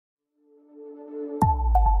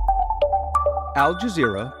Al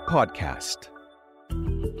Jazeera Podcast.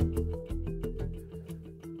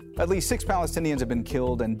 At least 6 Palestinians have been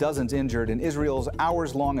killed and dozens injured in Israel's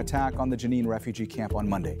hours-long attack on the Jenin refugee camp on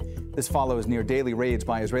Monday. This follows near daily raids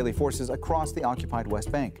by Israeli forces across the occupied West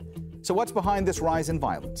Bank. So what's behind this rise in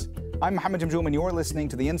violence? I'm Mohammed Jamjoom, and you're listening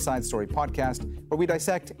to the Inside Story podcast, where we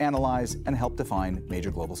dissect, analyze, and help define major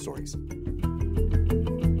global stories.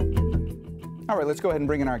 All right, let's go ahead and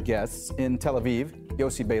bring in our guests. In Tel Aviv,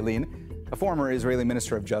 Yossi Beilin, a former Israeli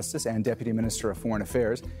Minister of Justice and Deputy Minister of Foreign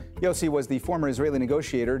Affairs. Yossi was the former Israeli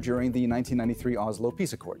negotiator during the 1993 Oslo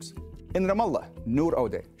Peace Accords. In Ramallah, Nour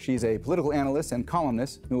Odeh. She's a political analyst and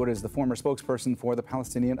columnist. Nour is the former spokesperson for the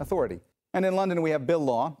Palestinian Authority. And in London, we have Bill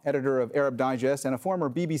Law, editor of Arab Digest and a former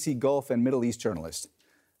BBC Gulf and Middle East journalist.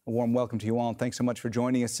 A warm welcome to you all, and thanks so much for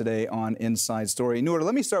joining us today on Inside Story. Nour,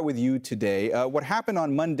 let me start with you today. What happened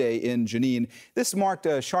on Monday in Jenin, this marked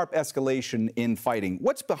a sharp escalation in fighting.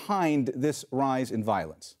 What's behind this rise in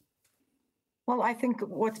violence? Well, I think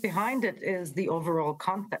what's behind it is the overall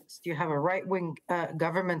context. You have a right-wing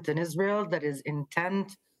government in Israel that is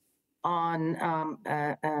intent on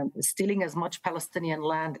stealing as much Palestinian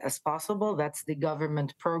land as possible. That's the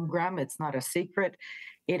government program. It's not a secret.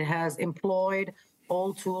 It has employed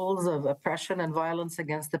all tools of oppression and violence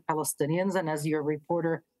against the Palestinians. And as your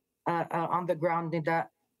reporter on the ground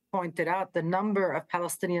pointed out, the number of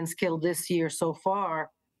Palestinians killed this year so far,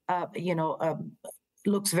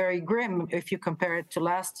 looks very grim if you compare it to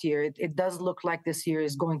last year. It does look like this year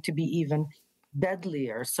is going to be even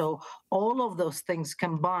deadlier. So all of those things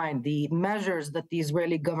combined, the measures that the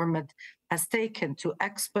Israeli government has taken to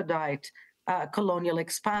expedite colonial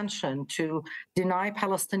expansion, to deny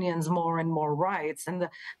Palestinians more and more rights, and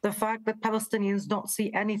the fact that Palestinians don't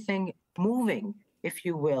see anything moving, if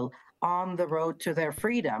you will, on the road to their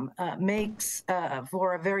freedom, makes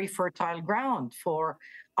for a very fertile ground for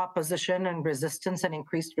opposition and resistance and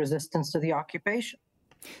increased resistance to the occupation.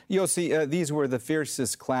 Yossi, these were the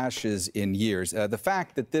fiercest clashes in years. The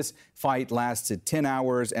fact that this fight lasted 10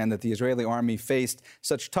 hours and that the Israeli army faced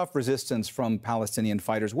such tough resistance from Palestinian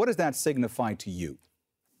fighters, what does that signify to you?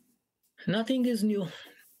 Nothing is new.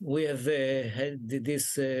 We have had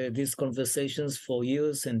these conversations for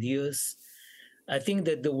years and years. I think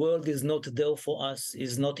that the world is not there for us,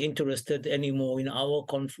 is not interested anymore in our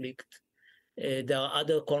conflict. There are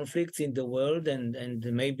other conflicts in the world, and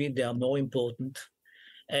maybe they are more important.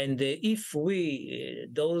 And if we,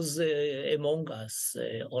 those among us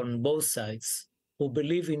on both sides who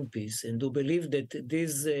believe in peace and who believe that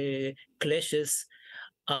these clashes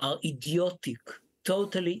are idiotic,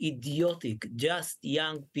 totally idiotic, just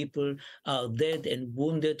young people are dead and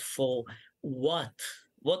wounded for what?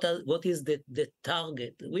 What is the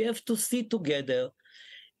target? We have to sit together,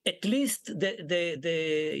 at least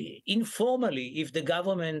the informally, if the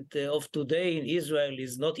government of today in Israel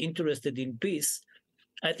is not interested in peace.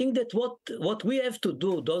 I think that what we have to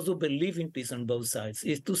do, those who believe in peace on both sides,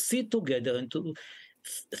 is to sit together and to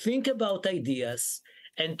think about ideas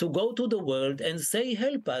and to go to the world and say,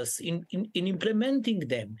 help us in implementing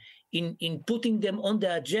them, in putting them on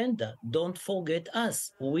the agenda. Don't forget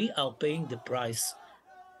us. We are paying the price.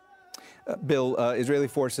 Bill, Israeli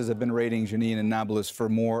forces have been raiding Jenin and Nablus for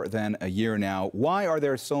more than a year now. Why are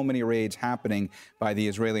there so many raids happening by the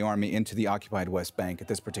Israeli army into the occupied West Bank at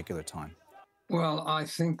this particular time? Well, I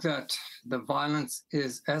think that the violence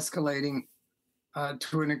is escalating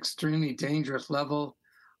to an extremely dangerous level.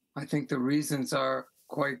 I think the reasons are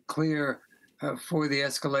quite clear for the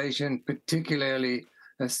escalation, particularly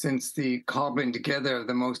since the cobbling together of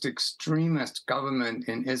the most extremist government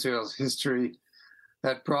in Israel's history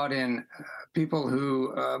that brought in people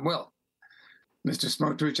who, Mr.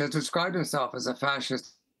 Smotrich has described himself as a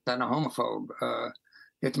fascist and a homophobe.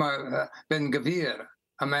 Itamar Ben-Gvir,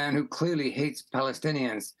 a man who clearly hates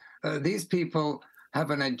Palestinians. These people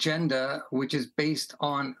have an agenda which is based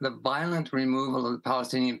on the violent removal of the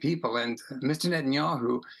Palestinian people. And Mr.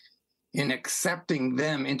 Netanyahu, in accepting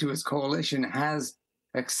them into his coalition, has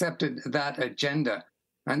accepted that agenda.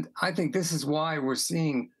 And I think this is why we're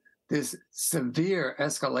seeing this severe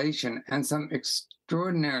escalation and some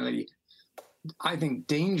extraordinarily, I think,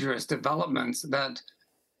 dangerous developments that,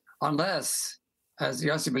 unless, as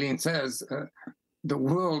Yossi Beilin says, the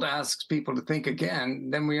world asks people to think again,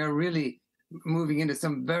 then we are really moving into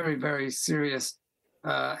some very, very serious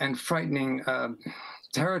and frightening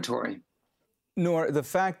territory. Nour, the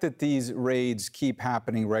fact that these raids keep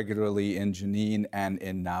happening regularly in Jenin and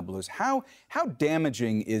in Nablus, how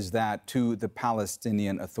damaging is that to the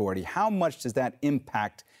Palestinian Authority? How much does that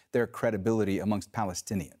impact their credibility amongst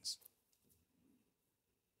Palestinians?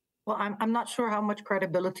 Well, I'm not sure how much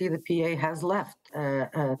credibility the PA has left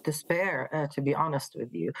to spare, to be honest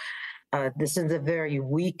with you. This is a very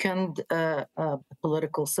weakened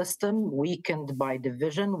political system, weakened by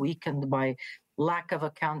division, weakened by lack of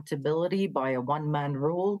accountability, by a one-man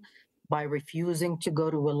rule, by refusing to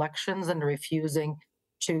go to elections and refusing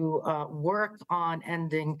to work on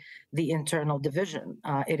ending the internal division.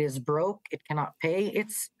 It is broke. It cannot pay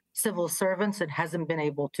its civil servants. It hasn't been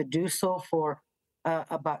able to do so for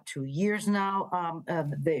about 2 years now.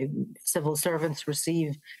 The civil servants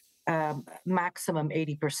receive maximum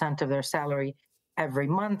 80% of their salary every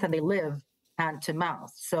month, and they live hand to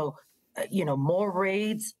mouth. So, more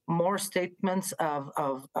raids, more statements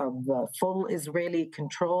of full Israeli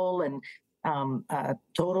control and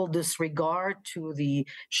total disregard to the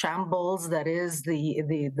shambles that is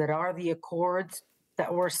that are the accords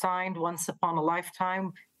that were signed once upon a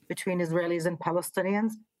lifetime between Israelis and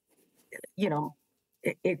Palestinians.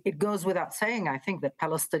 It goes without saying, I think, that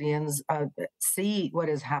Palestinians see what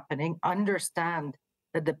is happening, understand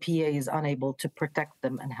that the PA is unable to protect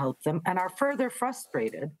them and help them, and are further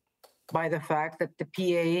frustrated by the fact that the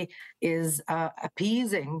PA is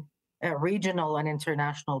appeasing regional and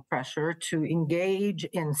international pressure to engage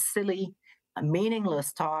in silly,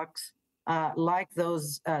 meaningless talks like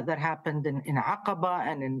those that happened in Aqaba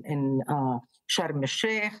and in Sharm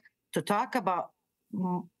el-Sheikh, to talk about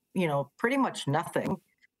pretty much nothing,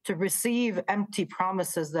 to receive empty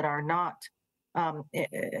promises that are not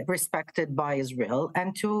respected by Israel,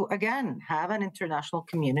 and to, again, have an international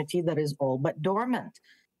community that is all but dormant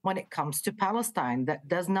when it comes to Palestine, that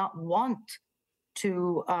does not want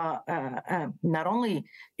to not only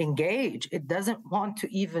engage, it doesn't want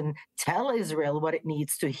to even tell Israel what it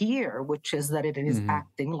needs to hear, which is that it is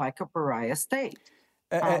acting like a pariah state,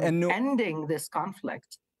 and ending this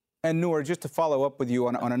conflict. And Nour, just to follow up with you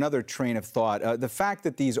on another train of thought, the fact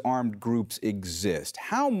that these armed groups exist,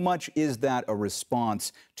 how much is that a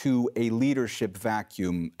response to a leadership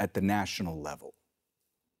vacuum at the national level?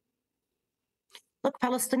 Look,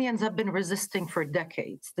 Palestinians have been resisting for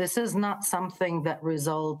decades. This is not something that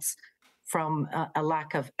results from a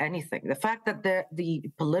lack of anything. The fact that the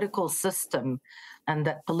political system and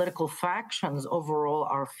that political factions overall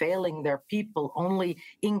are failing their people only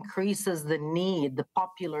increases the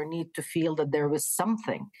popular need to feel that there is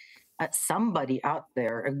something, somebody out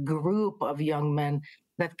there, a group of young men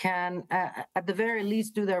that can, at the very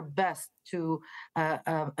least, do their best to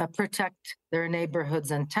protect their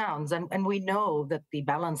neighborhoods and towns. And we know that the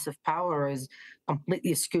balance of power is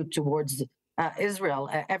completely skewed towards Israel.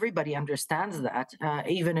 Everybody understands that,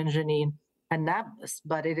 even in Jenin and Nablus.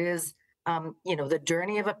 But it is, the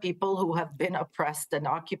journey of a people who have been oppressed and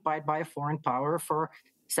occupied by a foreign power for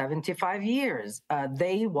 75 years.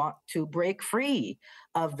 They want to break free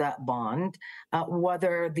of that bond,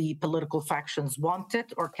 whether the political factions want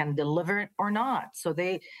it or can deliver it or not. So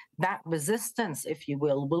that resistance, if you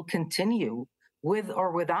will continue with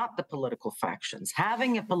or without the political factions.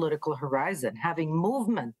 Having a political horizon, having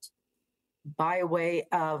movement by way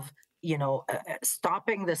of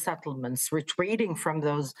stopping the settlements, retreating from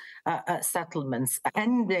those settlements,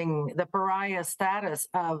 ending the pariah status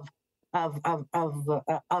of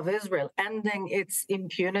Israel, ending its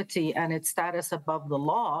impunity and its status above the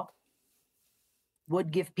law,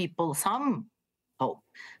 would give people some hope.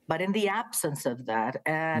 But in the absence of that,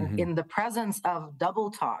 and in the presence of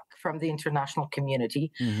double talk from the international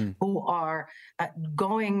community, who are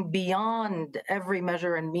going beyond every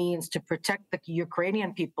measure and means to protect the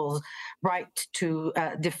Ukrainian people's right to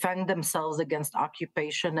defend themselves against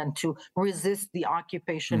occupation and to resist the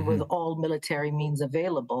occupation with all military means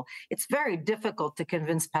available, it's very difficult to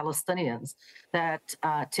convince Palestinians that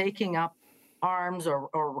taking up arms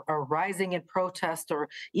or rising in protest or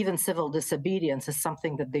even civil disobedience is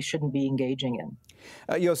something that they shouldn't be engaging in.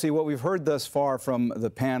 Yossi, what we've heard thus far from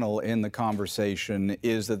the panel in the conversation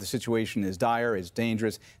is that the situation is dire, is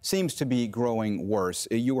dangerous, seems to be growing worse.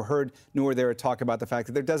 You heard Nour there talk about the fact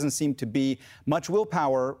that there doesn't seem to be much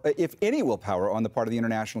willpower, if any willpower, on the part of the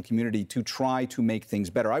international community to try to make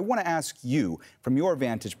things better. I want to ask you, from your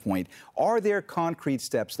vantage point, are there concrete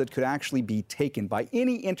steps that could actually be taken by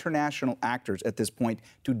any international actors at this point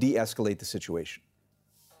to de-escalate the situation?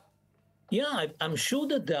 Yeah, I'm sure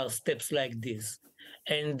that there are steps like this.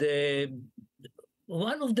 And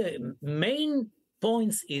one of the main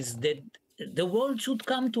points is that the world should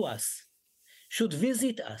come to us, should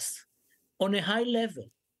visit us on a high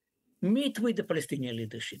level, meet with the Palestinian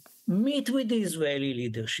leadership, meet with the Israeli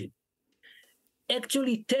leadership,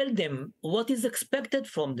 actually tell them what is expected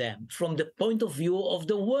from them from the point of view of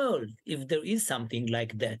the world, if there is something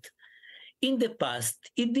like that. In the past,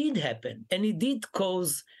 it did happen, and it did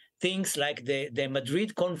cause things like the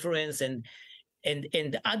Madrid conference and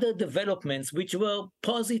other developments which were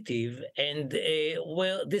positive and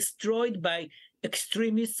were destroyed by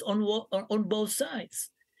extremists on both sides.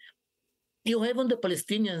 You have on the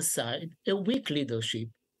Palestinian side a weak leadership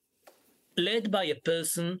led by a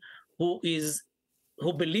person who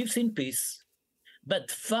believes in peace, but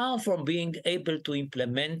far from being able to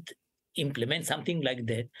implement something like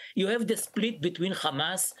that. You have the split between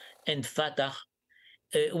Hamas and Fatah,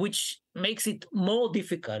 which makes it more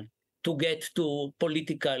difficult to get to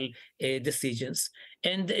political decisions.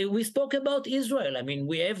 And we spoke about Israel. I mean,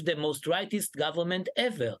 we have the most rightist government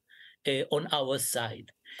ever on our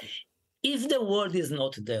side. If the world is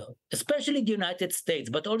not there, especially the United States,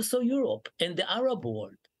 but also Europe and the Arab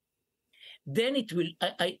world, then it will,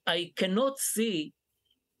 I cannot see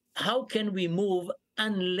how can we move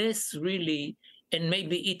unless really, and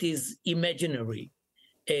maybe it is imaginary,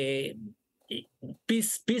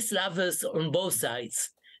 peace lovers on both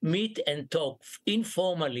sides meet and talk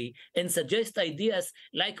informally and suggest ideas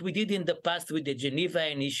like we did in the past with the Geneva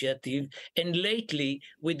Initiative and lately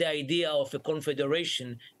with the idea of a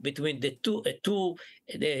confederation between the two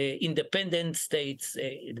independent states,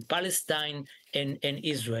 Palestine and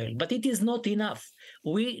Israel. But it is not enough.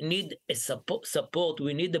 We need a support.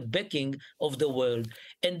 We need the backing of the world.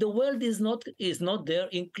 And the world is not there,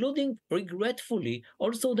 including, regretfully,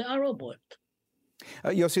 also the Arab world.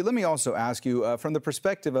 Yossi, let me also ask you, from the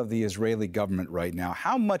perspective of the Israeli government right now,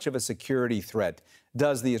 how much of a security threat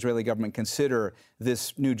does the Israeli government consider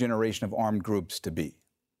this new generation of armed groups to be?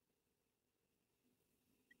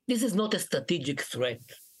 This is not a strategic threat.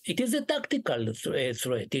 It is a tactical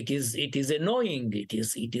threat. It is annoying.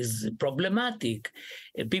 It is problematic.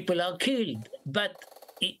 People are killed, but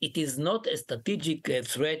it is not a strategic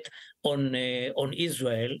threat on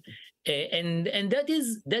Israel. And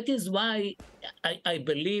that is why I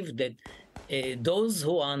believe that those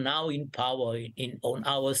who are now in power on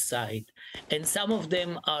our side, and some of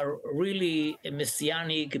them are really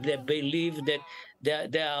messianic, they believe that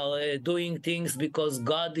they are doing things because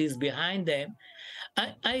God is behind them.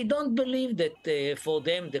 I don't believe that for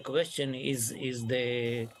them the question is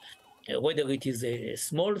whether it is a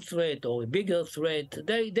small threat or a bigger threat.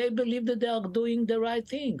 They believe that they are doing the right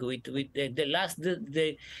thing with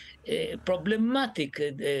the problematic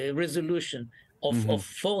resolution of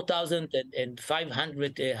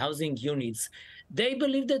 4,500 housing units. They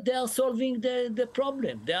believe that they are solving the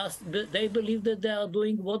problem. They believe that they are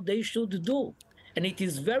doing what they should do. And it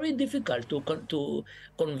is very difficult to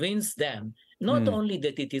convince them, not only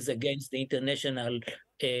that it is against the international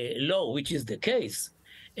law, which is the case,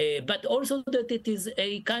 but also that it is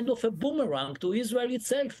a kind of a boomerang to Israel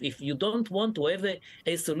itself. If you don't want to have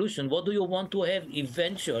a solution, what do you want to have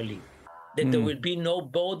eventually? That there will be no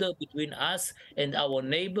border between us and our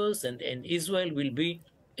neighbors, and Israel will be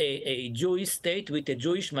a Jewish state with a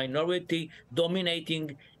Jewish minority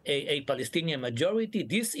dominating a Palestinian majority.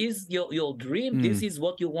 This is your dream. This is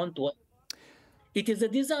what you want to have. It is a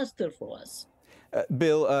disaster for us.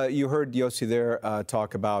 Bill, you heard Yossi there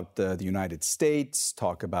talk about the United States,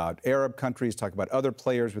 talk about Arab countries, talk about other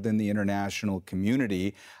players within the international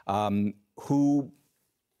community who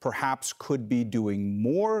perhaps could be doing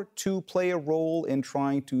more to play a role in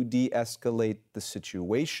trying to de-escalate the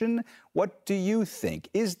situation. What do you think?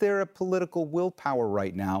 Is there a political willpower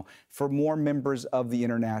right now for more members of the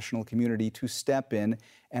international community to step in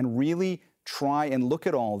and really try and look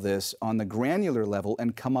at all this on the granular level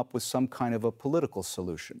and come up with some kind of a political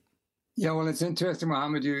solution? Yeah, well, it's interesting,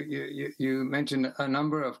 Mohammed. You mentioned a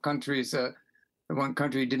number of countries. The one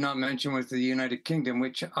country you did not mention was the United Kingdom,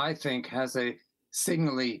 which I think has a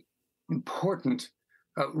signally important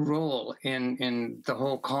role in the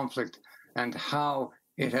whole conflict and how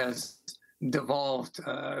it has devolved.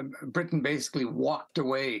 Britain basically walked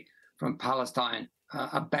away from Palestine,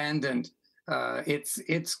 abandoned its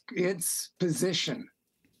position,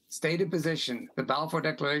 stated position. The Balfour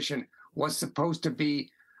Declaration was supposed to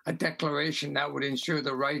be a declaration that would ensure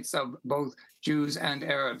the rights of both Jews and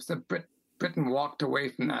Arabs. Britain walked away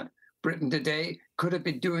from that. Britain today, could it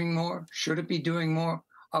be doing more? Should it be doing more?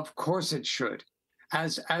 Of course it should,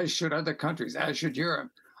 as should other countries, as should Europe.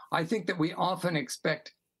 I think that we often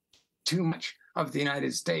expect too much of the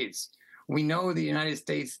United States. We know the United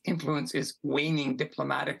States' influence is waning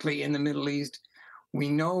diplomatically in the Middle East. We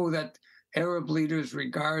know that Arab leaders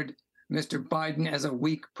regard Mr. Biden as a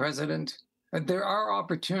weak president. There are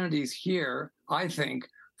opportunities here, I think,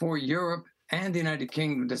 for Europe and the United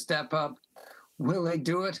Kingdom to step up. Will they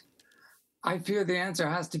do it? I fear the answer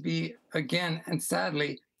has to be, again, and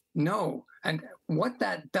sadly, no. And what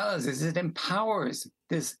that does is it empowers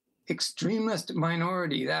this extremist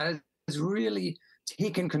minority that has really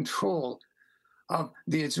taken control of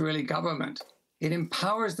the Israeli government. It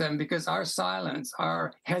empowers them because our silence,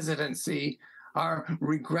 our hesitancy, our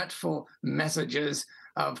regretful messages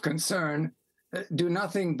of concern do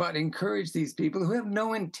nothing but encourage these people who have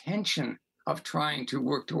no intention of trying to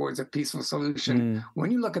work towards a peaceful solution. When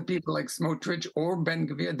you look at people like Smotrich or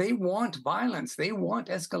Ben-Gvir, they want violence. They want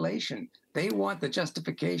escalation. They want the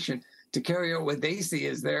justification to carry out what they see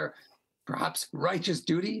as their perhaps righteous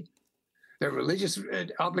duty, their religious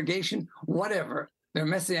obligation, whatever, their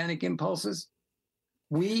messianic impulses.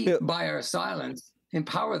 We, by our silence,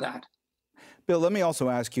 empower that. Bill, let me also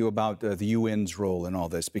ask you about the UN's role in all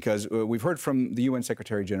this, because we've heard from the UN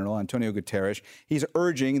Secretary General, Antonio Guterres. He's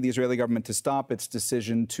urging the Israeli government to stop its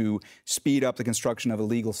decision to speed up the construction of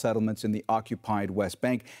illegal settlements in the occupied West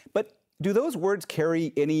Bank. But do those words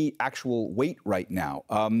carry any actual weight right now?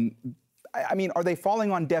 I mean, are they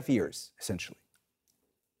falling on deaf ears, essentially?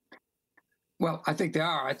 Well, I think they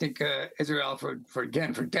are. I think Israel, for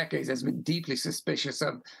decades, has been deeply suspicious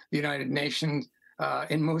of the United Nations.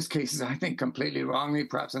 In most cases, I think completely wrongly,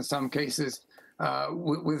 perhaps in some cases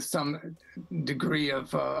with some degree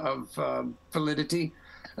of validity.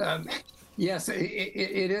 Yes,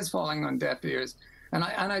 it is falling on deaf ears. And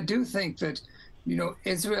I do think that, you know,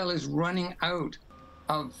 Israel is running out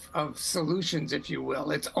of solutions, if you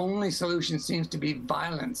will. Its only solution seems to be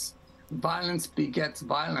violence. Violence begets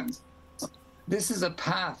violence. This is a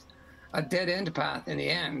path, a dead-end path in the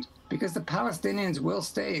end, because the Palestinians will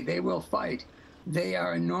stay, they will fight. They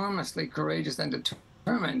are enormously courageous and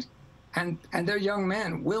determined, and their young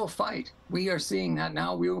men will fight. We are seeing that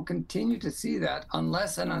now. We will continue to see that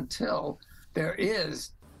unless and until there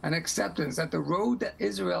is an acceptance that the road that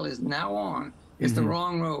Israel is now on is the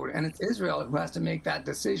wrong road, and it's Israel who has to make that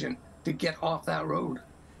decision to get off that road.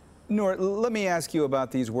 Nour, let me ask you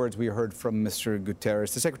about these words we heard from Mr.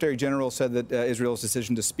 Guterres. The Secretary General said that Israel's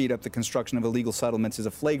decision to speed up the construction of illegal settlements is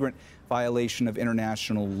a flagrant violation of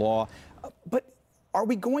international law. But are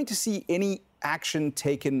we going to see any action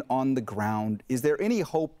taken on the ground? Is there any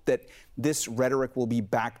hope that this rhetoric will be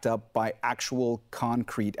backed up by actual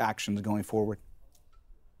concrete actions going forward?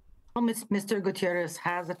 Well, Mr. Guterres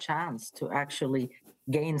has a chance to actually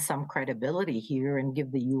gain some credibility here and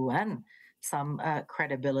give the UN some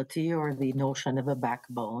credibility or the notion of a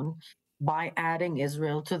backbone by adding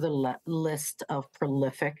Israel to the list of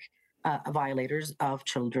prolific violators of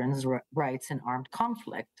children's rights in armed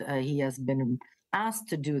conflict. He has been asked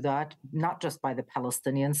to do that, not just by the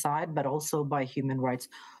Palestinian side, but also by human rights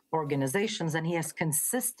organizations, and he has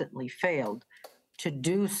consistently failed to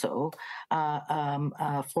do so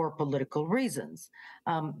for political reasons.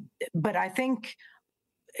 But I think,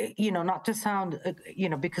 you know, not to sound, you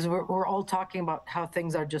know, because we're all talking about how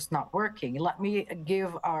things are just not working. Let me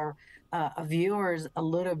give our viewers a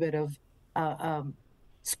little bit of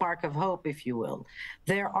spark of hope, if you will.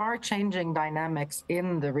 There are changing dynamics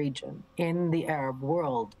in the region, in the Arab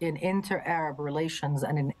world, in inter-Arab relations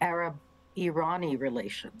and in Arab-Irani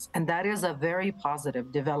relations. And that is a very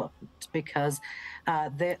positive development because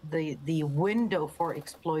the window for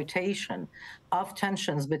exploitation of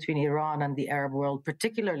tensions between Iran and the Arab world,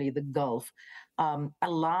 particularly the Gulf,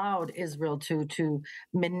 allowed Israel to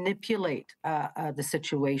manipulate the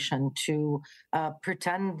situation, to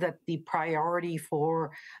pretend that the priority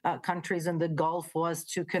for countries in the Gulf was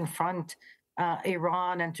to confront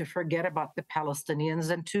Iran and to forget about the Palestinians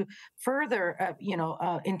and to further,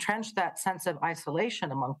 entrench that sense of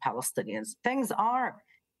isolation among Palestinians. Things are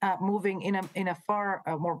moving in a far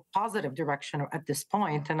more positive direction at this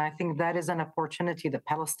point, and I think that is an opportunity that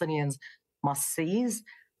Palestinians must seize.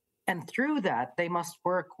 And through that, they must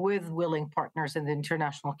work with willing partners in the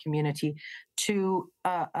international community to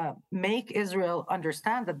make Israel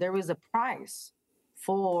understand that there is a price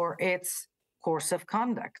for its course of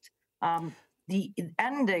conduct. The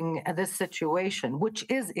ending this situation, which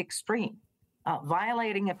is extreme,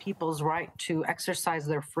 violating a people's right to exercise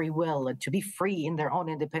their free will and to be free in their own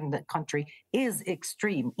independent country, is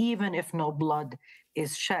extreme, even if no blood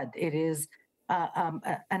is shed. It is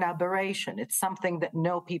an aberration. It's something that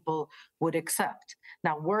no people would accept.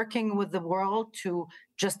 Now, working with the world to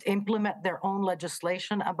just implement their own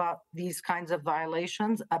legislation about these kinds of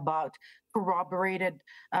violations, about corroborated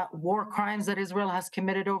war crimes that Israel has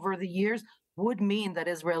committed over the years, would mean that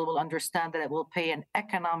Israel will understand that it will pay an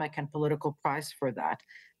economic and political price for that.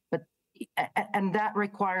 And that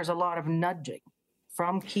requires a lot of nudging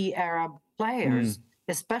from key Arab players,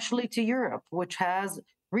 especially to Europe, which has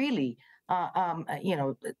really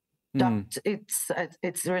ducked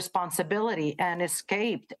its responsibility and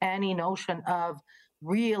escaped any notion of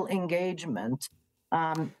real engagement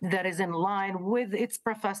that is in line with its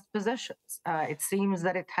professed positions. It seems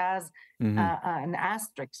that it has an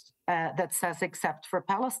asterisk that says except for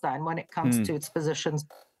Palestine when it comes to its positions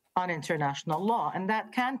on international law. And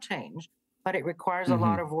that can change, but it requires a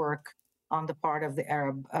lot of work on the part of the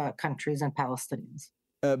Arab countries and Palestinians.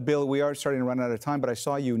 Bill, we are starting to run out of time, but I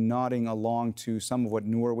saw you nodding along to some of what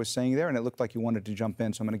Nour was saying there, and it looked like you wanted to jump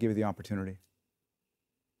in, so I'm going to give you the opportunity.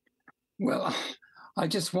 Well, I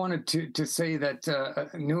just wanted to say that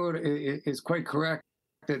Nour is quite correct.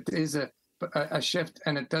 That there is a shift,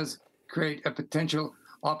 and it does create a potential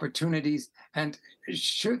opportunities. And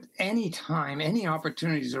should any time any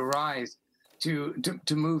opportunities arise to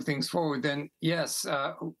move things forward, then yes,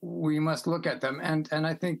 we must look at them. And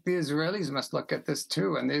I think the Israelis must look at this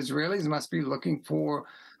too. And the Israelis must be looking for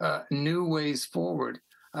new ways forward.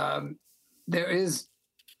 There is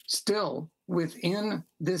still within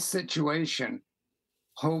this situation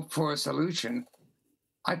hope for a solution.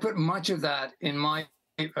 I put much of that in my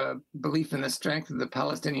belief in the strength of the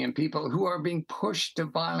Palestinian people, who are being pushed to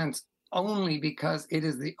violence only because it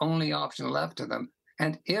is the only option left to them.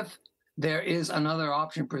 And if there is another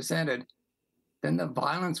option presented, then the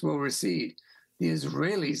violence will recede. The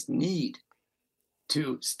Israelis need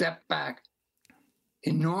to step back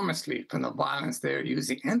enormously from the violence they're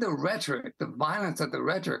using and the rhetoric, the violence of the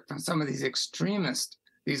rhetoric from some of these extremists,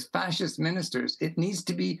 these fascist ministers. It needs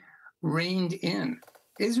to be reined in.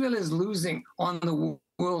 Israel is losing on the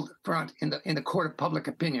world front in the court of public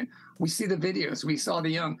opinion. We see the videos. We saw the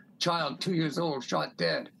young child, 2 years old, shot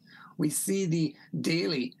dead. We see the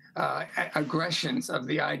daily aggressions of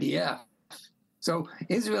the IDF. So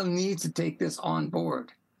Israel needs to take this on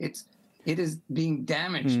board. It is being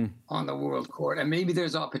damaged on the world court, and maybe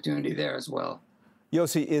there's opportunity there as well.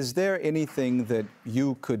 Yossi, is there anything that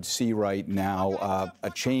you could see right now, a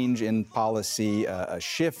change in policy, a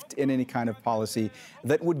shift in any kind of policy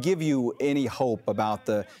that would give you any hope about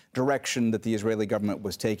the direction that the Israeli government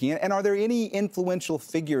was taking? And are there any influential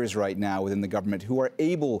figures right now within the government who are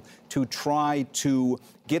able to try to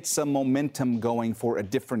get some momentum going for a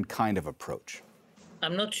different kind of approach?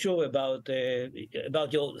 I'm not sure about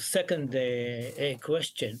your second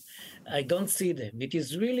question. I don't see them. It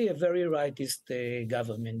is really a very rightist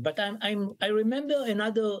government. But I remember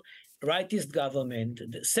another rightist government,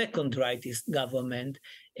 the second rightist government,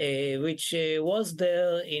 which was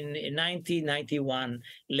there in 1991,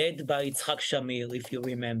 led by Yitzhak Shamir, if you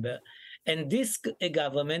remember. And this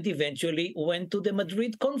government eventually went to the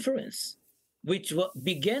Madrid conference, which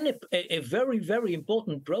began a very, very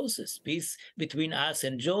important process, peace between us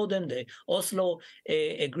and Jordan, the Oslo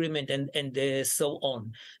agreement, and so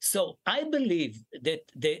on. So I believe that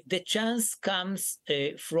the chance comes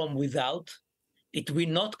from without. It will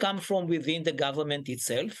not come from within the government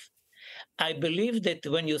itself. I believe that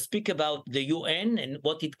when you speak about the UN and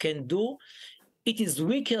what it can do, it is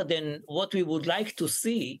weaker than what we would like to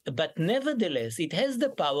see, but nevertheless, it has the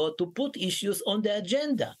power to put issues on the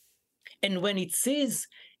agenda. And when it sees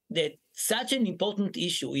that such an important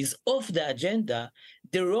issue is off the agenda,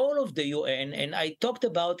 the role of the UN, and I talked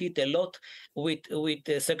about it a lot with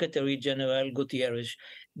Secretary General Guterres,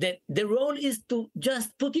 that the role is to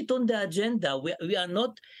just put it on the agenda.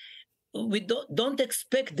 We don't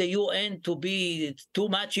expect the UN to be too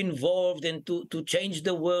much involved and to change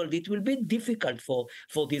the world. It will be difficult for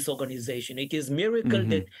this organization. It is a miracle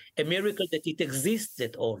that it exists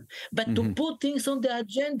at all. But to put things on the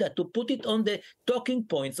agenda, to put it on the talking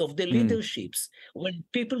points of the leaderships, when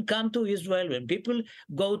people come to Israel, when people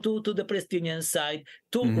go to the Palestinian side,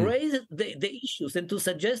 to raise the issues and to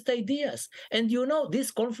suggest ideas. And you know,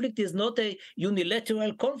 this conflict is not a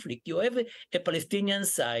unilateral conflict. You have a Palestinian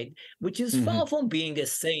side, which is far from being a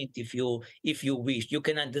saint, if you wish. You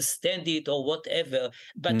can understand it or whatever.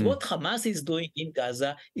 But what Hamas is doing in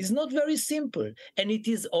Gaza is not very simple. And it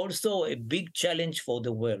is also a big challenge for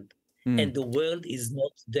the world. And the world is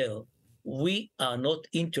not there. We are not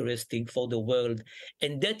interesting for the world.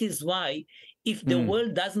 And that is why, if the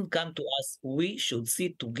world doesn't come to us, we should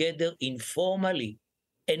sit together informally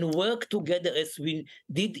and work together as we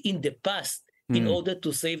did in the past in order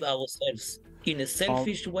to save ourselves in a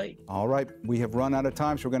selfish way. All right. We have run out of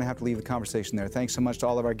time, so we're going to have to leave the conversation there. Thanks so much to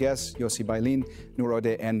all of our guests, Yossi Beilin, Nour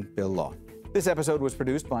Odeh, and Bill Law. This episode was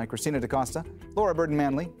produced by Christina DaCosta, Laura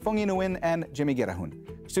Burden-Manley, Fong Nguyen, and Jimmy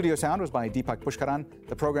Gerahun. Studio sound was by Deepak Pushkaran.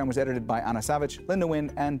 The program was edited by Anna Savage, Linda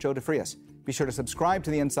Nguyen, and Joe DeFrias. Be sure to subscribe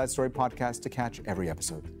to the Inside Story podcast to catch every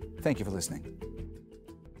episode. Thank you for listening.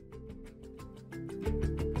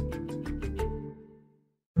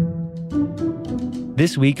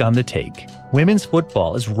 This week on The Take, women's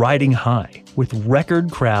football is riding high with record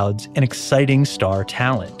crowds and exciting star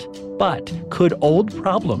talent. But could old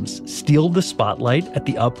problems steal the spotlight at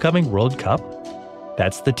the upcoming World Cup?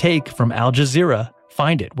 That's The Take from Al Jazeera.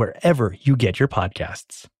 Find it wherever you get your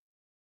podcasts.